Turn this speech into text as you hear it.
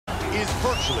is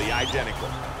virtually identical.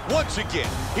 Once again,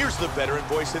 here's the veteran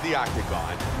voice of the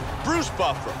Octagon, Bruce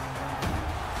Buffer.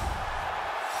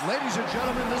 Ladies and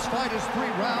gentlemen, this fight is 3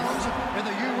 rounds in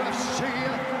the UFC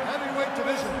heavyweight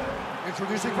division.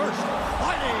 Introducing first,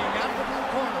 fighting out of the blue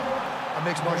corner, a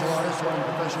mixed martial artist holding a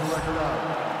professional record of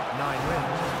 9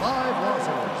 wins, 5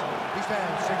 losses. He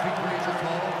stands 6 feet 3 inches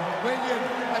tall, weighing in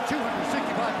at 265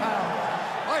 pounds.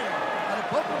 Fighting out of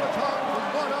Boca Raton,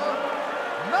 Florida,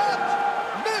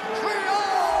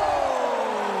 Mitrione!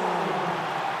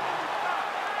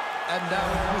 And now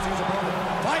introducing his opponent,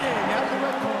 fighting out of the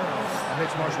red corner, a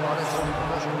mixed martial artist holding a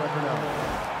professional record of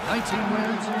 19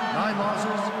 wins, 9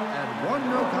 losses, and 1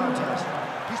 no contest.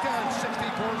 He stands 6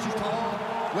 feet 4 inches tall,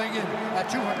 weighing in at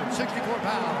 264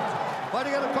 pounds.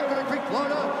 Fighting out of Coconut Creek,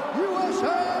 Florida,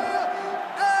 USA,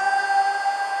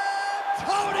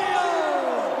 Antonio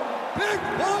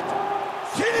BigFoot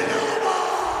Silva!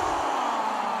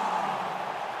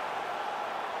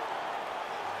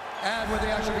 And when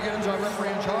the action begins, our referee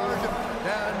in charge,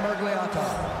 Dan Mergliata.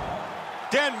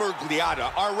 Dan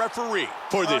Mergliata, our referee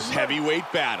for this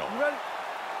heavyweight battle.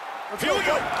 Here we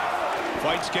go.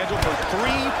 Fight scheduled for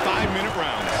 3 5-minute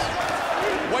rounds.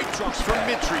 White trunks for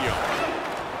Mitrione.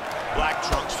 Black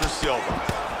trunks for Silva.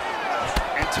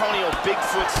 Antonio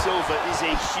BigFoot Silva is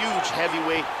a huge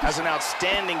heavyweight, has an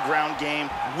outstanding ground game,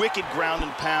 wicked ground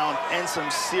and pound, and some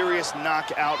serious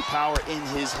knockout power in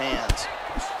his hands.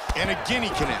 And again he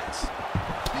connects.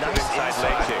 Nice inside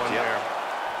leg kick, yeah.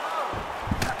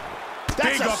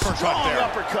 That's Big a uppercut strong there.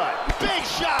 uppercut. Big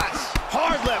shots.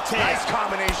 Hard left hand. Nice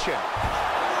combination.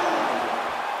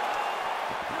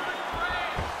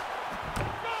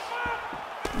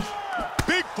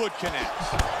 BigFoot connects.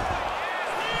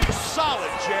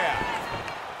 Solid jab.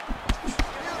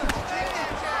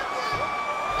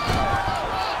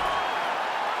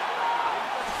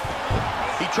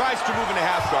 He tries to move into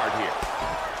half guard here.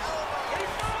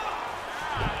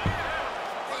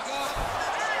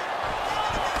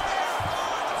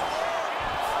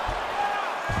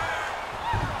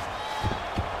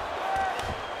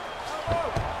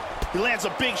 He lands a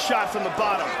big shot from the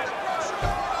bottom.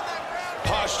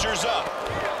 Postures up.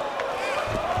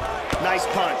 Nice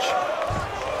punch.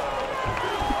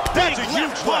 That's Big a huge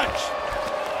left punch.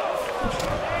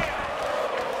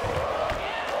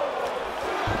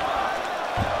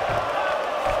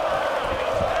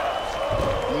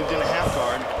 Moved into half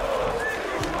guard.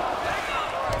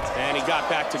 And he got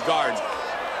back to guard.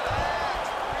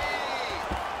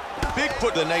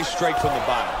 BigFoot, a nice strike from the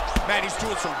bottom. Man, he's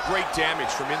doing some great damage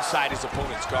from inside his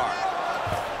opponent's guard.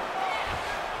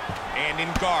 And in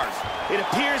guard. It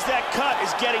appears that cut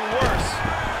is getting worse.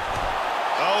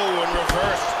 Oh, and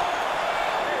reversed.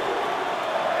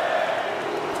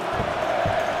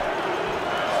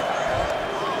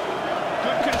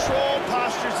 Good control,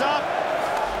 postures up.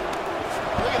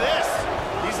 Look at this.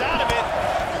 He's out of it.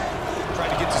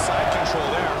 Trying to get to side control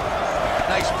there.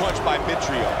 Nice punch by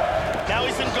Mitrione. Now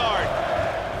he's in guard.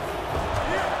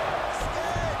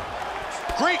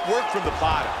 Great work from the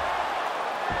bottom.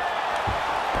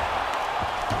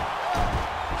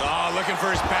 Oh, looking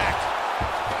for his back.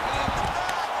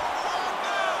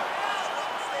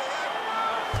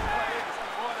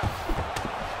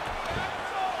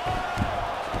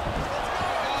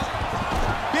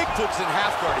 BigFoot's in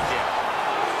half guard again.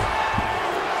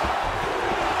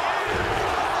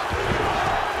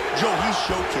 Joe, he's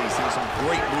showcasing some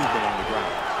great movement on the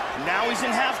ground. Now he's in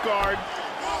half guard.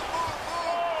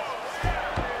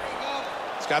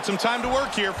 He's got some time to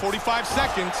work here, 45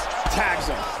 seconds. Tags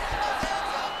him.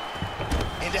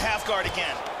 Into half guard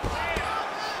again.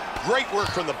 Great work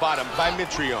from the bottom by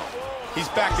Mitrione. He's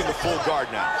back into full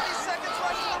guard now.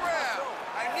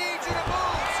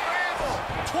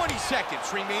 20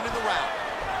 seconds remain in the round.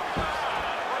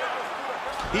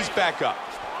 He's back up.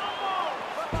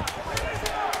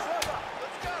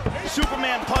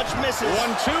 Superman punch misses.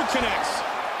 1-2 connects.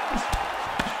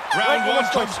 Round 1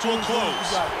 comes to a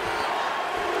close.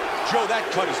 Joe, that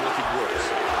cut is looking worse.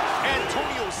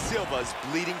 Antonio Silva is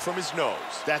bleeding from his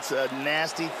nose. That's a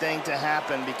nasty thing to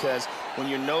happen because when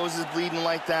your nose is bleeding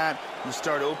like that, you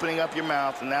start opening up your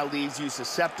mouth, and that leaves you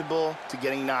susceptible to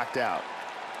getting knocked out.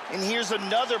 And here's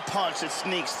another punch that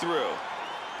sneaks through.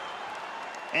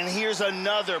 And here's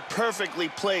another perfectly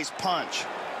placed punch.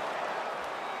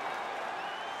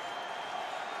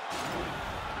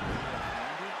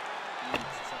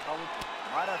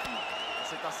 Maravilha.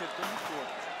 Você está acertando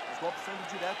todos. Os golpes saindo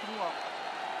direto no alto.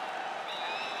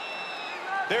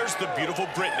 There's the beautiful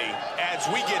Brittany as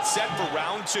we get set for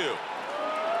round 2.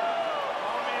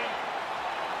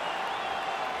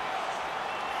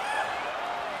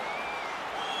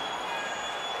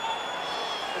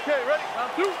 Okay, ready?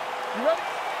 Round 2. You ready?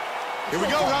 Here we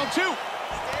go, round 2.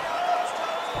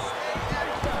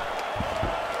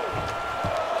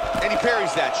 And he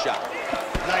parries that shot.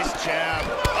 Nice jab.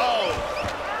 Oh!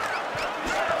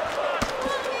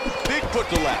 BigFoot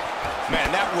to left.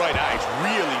 Man, that right eye's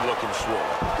really looking swollen.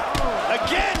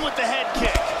 Again with the head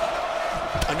kick.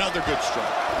 Another good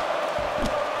strike.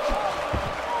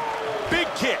 Big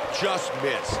kick, just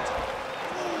missed.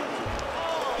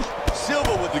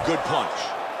 Silva with the good punch.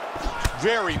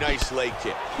 Very nice leg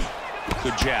kick.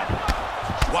 Good jab.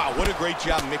 Wow, what a great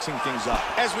job mixing things up.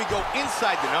 As we go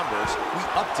inside the numbers, we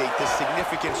update the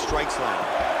significant strikes line.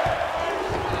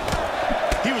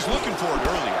 He was looking for it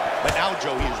earlier, but now,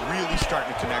 Joe, he is really starting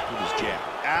to connect with his jab.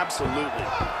 Absolutely.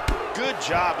 Good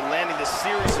job in landing this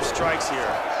series of strikes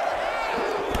here.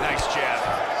 Nice jab.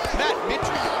 Matt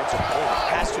Mitrione's opponent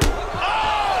has to...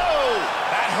 Oh!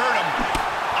 That hurt him.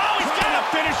 Oh, he's Trying to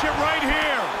finish it right here.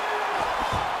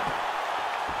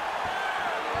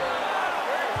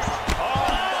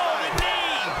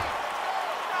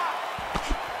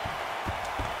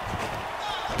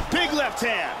 big left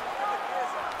hand.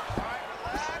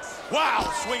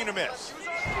 Wow, swing and a miss.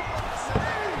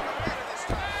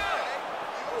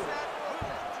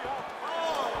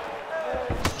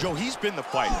 Joe, he's been the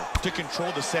fighter to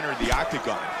control the center of the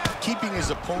octagon, keeping his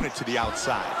opponent to the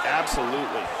outside.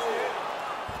 Absolutely.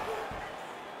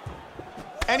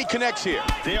 And he connects here.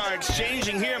 They are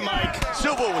exchanging here, Mike.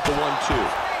 Silva with the 1-2.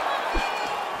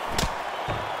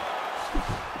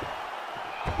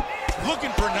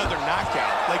 Looking for another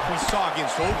knockout like we saw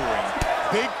against Overeem.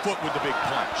 BigFoot with the big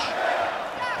punch.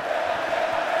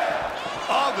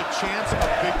 Oh, the chance of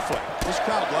BigFoot. This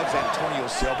crowd loves Antonio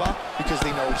Silva because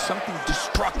they know something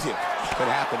destructive could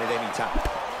happen at any time.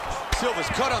 Silva's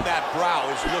cut on that brow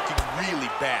is looking really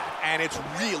bad, and it's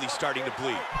really starting to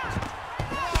bleed.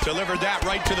 Delivered that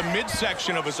right to the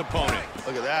midsection of his opponent.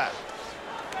 Look at that.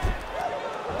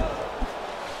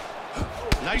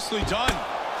 Nicely done.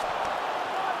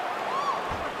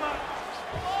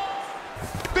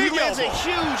 He lands a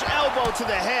huge elbow to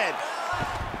the head.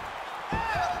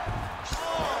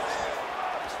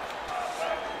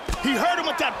 He hurt him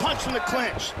with that punch from the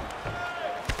clinch.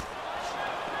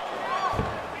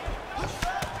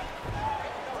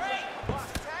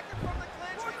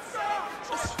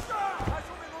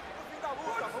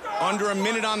 Under a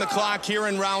minute on the clock here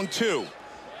in round 2.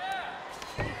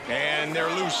 And they're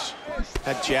loose.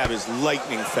 That jab is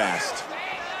lightning fast.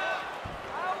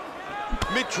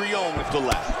 Mitrione with the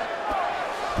left.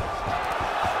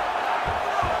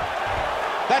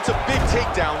 That's a big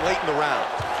takedown late in the round.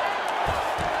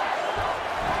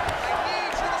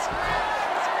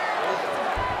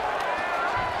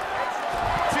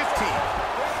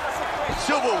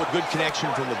 Silva with good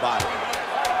connection from the bottom.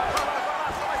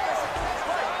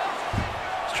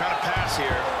 He's trying to pass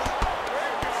here.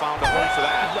 Found a home for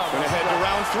that. Gonna head to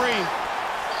round 3.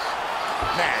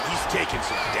 Man, he's taking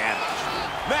some damage.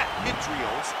 Matt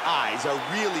Mitrione's eyes are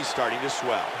really starting to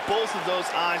swell. Both of those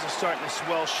eyes are starting to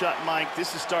swell shut, Mike.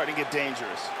 This is starting to get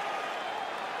dangerous.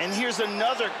 And here's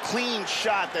another clean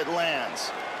shot that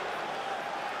lands.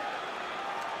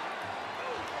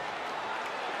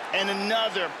 And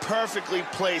another perfectly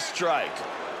placed strike.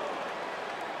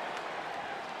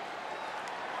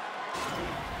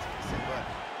 But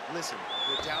listen,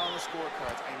 we're down on the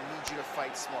scorecards. I need you to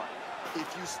fight smart.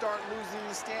 If you start losing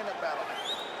the stand-up battle...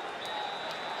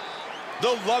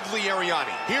 The lovely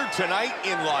Ariani, here tonight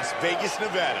in Las Vegas,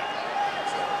 Nevada.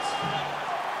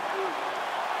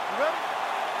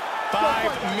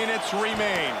 5 minutes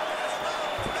remain.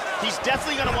 He's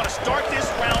definitely going to want to start this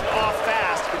round off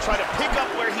fast and try to pick up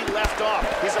where he left off.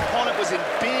 His opponent was in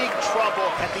big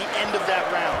trouble at the end of that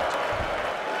round.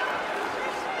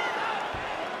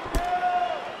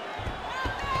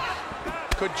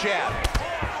 Good jab.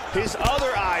 His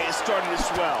other eye is starting to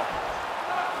swell.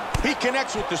 He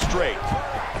connects with the straight.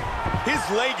 His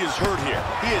leg is hurt here.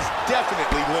 He is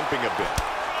definitely limping a bit.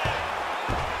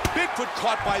 BigFoot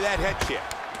caught by that head kick.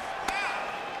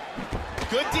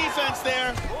 Good defense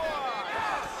there.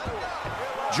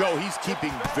 Joe, he's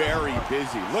keeping very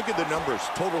busy. Look at the numbers,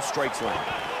 total strikes line.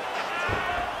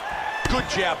 Good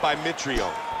jab by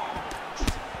Mitrione.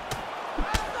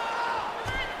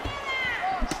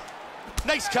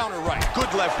 Nice counter right.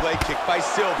 Good left leg kick by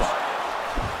Silva.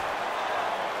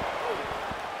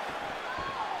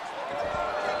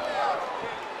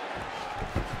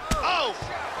 Oh!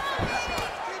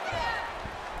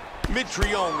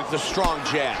 Mitrione with the strong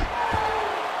jab.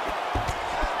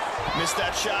 Missed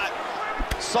that shot.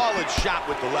 Solid shot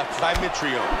with the left by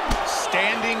Mitrione.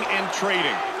 Standing and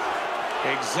trading.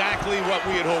 Exactly what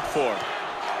we had hoped for.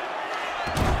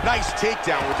 Nice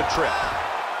takedown with the trip.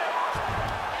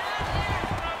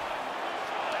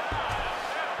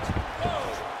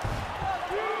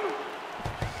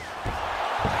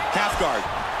 Half guard.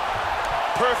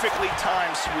 Perfectly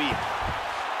timed sweep.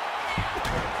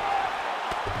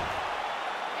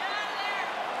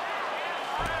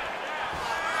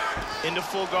 Into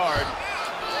full guard.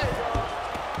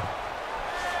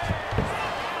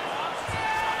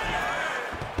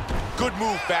 Good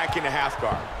move back into half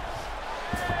guard.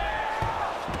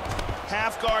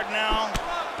 Half guard now.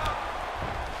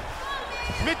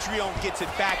 Mitrione gets it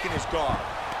back in his guard.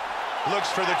 Looks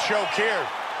for the choke here.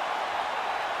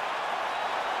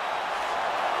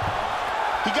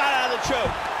 He got out of the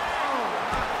choke.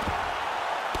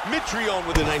 Mitrione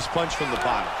with a nice punch from the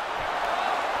bottom.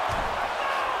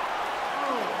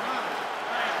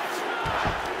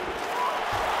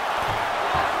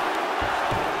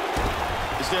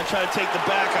 He's going to try to take the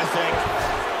back, I think.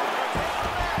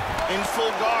 In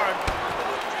full guard.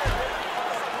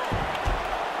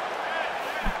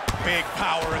 Big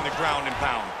power in the ground and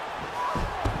pound.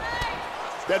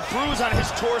 That bruise on his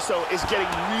torso is getting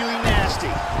really nasty.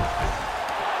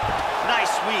 Nice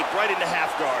sweep right into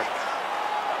half guard.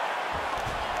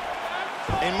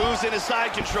 And moves into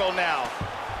side control now.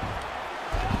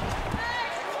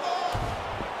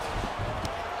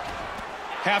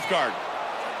 Half guard.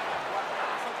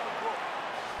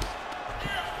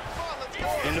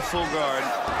 Into full guard.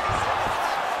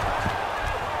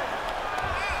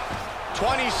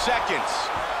 20 seconds.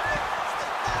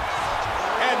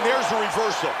 And there's a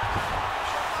reversal.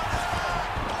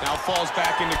 Now falls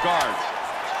back into guard.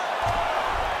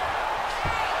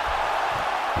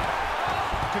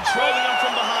 Controlling him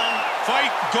from behind.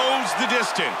 Fight goes the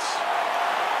distance.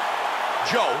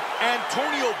 Joe,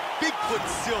 Antonio Bigfoot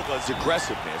Silva's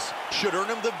aggressiveness should earn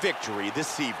him the victory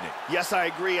this evening. Yes, I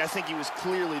agree. I think he was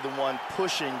clearly the one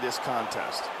pushing this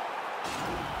contest.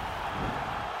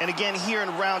 And again, here in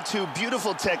round two,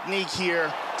 beautiful technique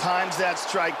here. Times that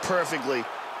strike perfectly.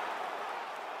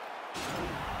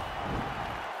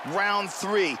 Round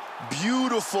three,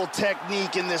 beautiful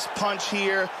technique in this punch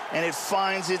here, and it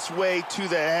finds its way to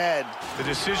the head. The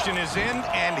decision is in,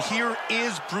 and here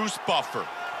is Bruce Buffer.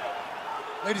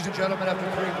 Ladies and gentlemen, after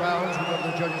 3 rounds, we go to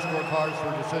the judges' scorecards for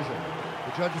a decision.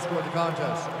 The judges scored the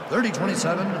contest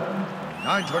 30-27,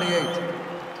 9-28,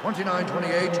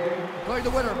 29-28. Declaring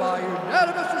the winner by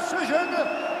unanimous decision,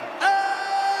 Antonio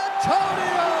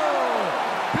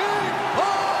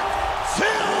BigFoot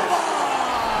Silva!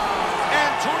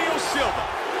 Antonio Silva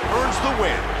earns the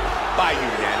win by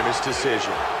unanimous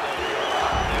decision.